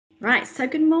Right, so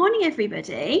good morning,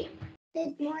 everybody.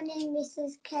 Good morning,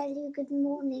 Mrs. Kelly. Good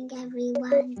morning,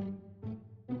 everyone.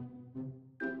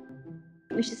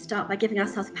 We should start by giving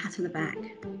ourselves a pat on the back.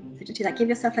 So to do that, give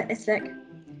yourself like this, look.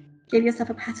 Give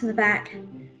yourself a pat on the back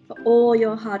for all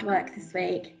your hard work this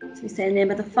week. So we say in the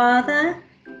name of the Father,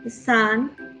 the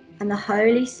Son, and the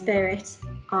Holy Spirit.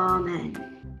 Amen.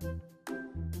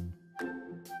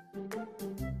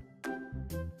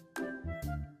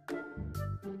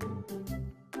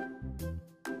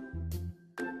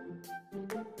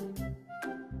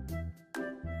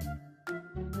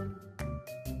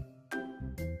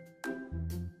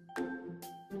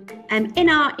 In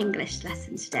our English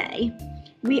lesson today,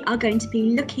 we are going to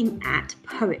be looking at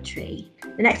poetry.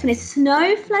 The next one is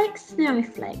snowflakes,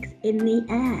 snowflakes in the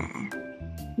air.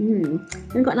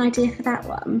 We've got an idea for that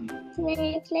one.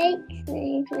 Snowflakes,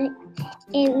 snowflakes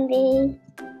in the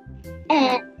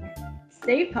air.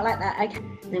 Super, I like that. Okay.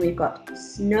 Then we've got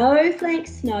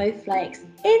snowflakes, snowflakes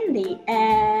in the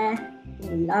air.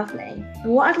 Lovely.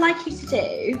 And what I'd like you to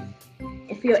do,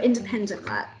 if you're independent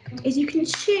work, is you can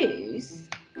choose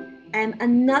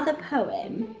another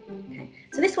poem. Okay.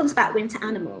 So this one's about winter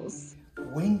animals.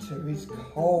 Winter is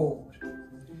cold.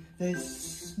 There's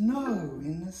snow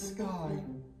in the sky.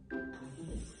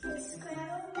 The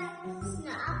squirrel gets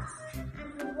nuts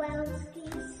and the whales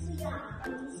get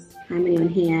flies. How many on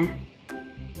here?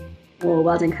 Oh,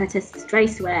 well done, Curtis.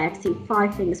 Straight away, I can see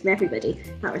 5 things from everybody.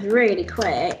 That was really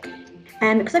quick.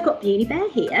 Because I've got Beauty Bear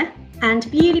here, and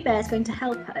Beauty Bear is going to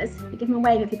help us. Give him a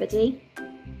wave, everybody.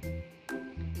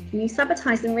 Can you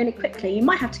sabotage them really quickly? You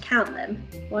might have to count them.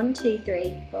 1, 2,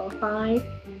 3, 4, 5,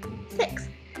 6.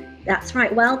 That's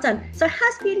right, well done. So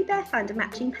has Beauty Bear found a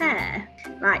matching pair?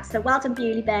 Right, so well done,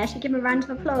 Beauty Bear. Should we give him a round of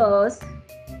applause?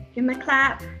 Give him a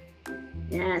clap.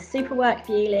 Yeah, super work,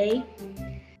 Beauty.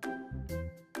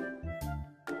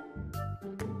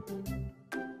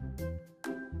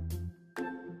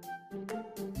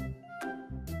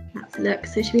 Let's look.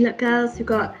 So should we look, girls? We've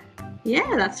got,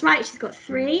 yeah, that's right. She's got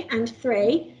 3 and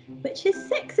 3, which is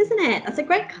 6, isn't it? That's a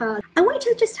great card. I want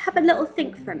you to just have a little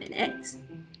think for a minute.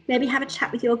 Maybe have a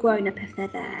chat with your grown-up if they're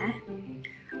there.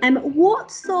 What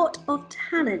sort of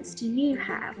talents do you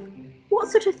have? What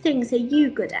sort of things are you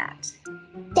good at?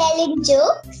 Telling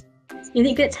jokes. You think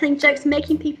you're good at telling jokes,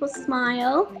 making people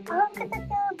smile? Look at the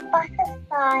little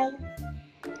butterfly.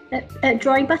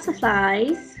 Drawing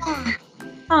butterflies? Yeah.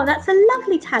 Oh, that's a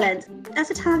lovely talent. That's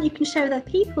a talent you can show other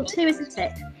people too, isn't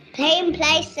it? Playing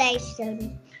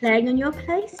PlayStation. Playing on your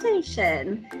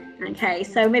PlayStation. Okay,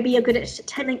 so maybe you're good at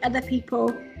telling other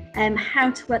people how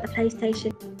to work the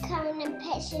PlayStation. Colouring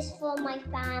pictures for my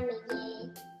family.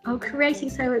 Oh, creating,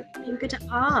 so you're good at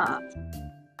art.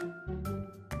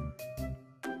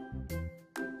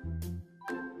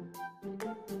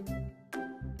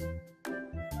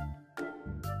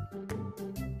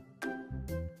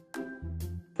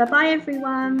 Bye-bye,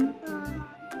 everyone.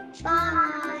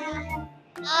 Bye.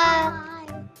 Bye.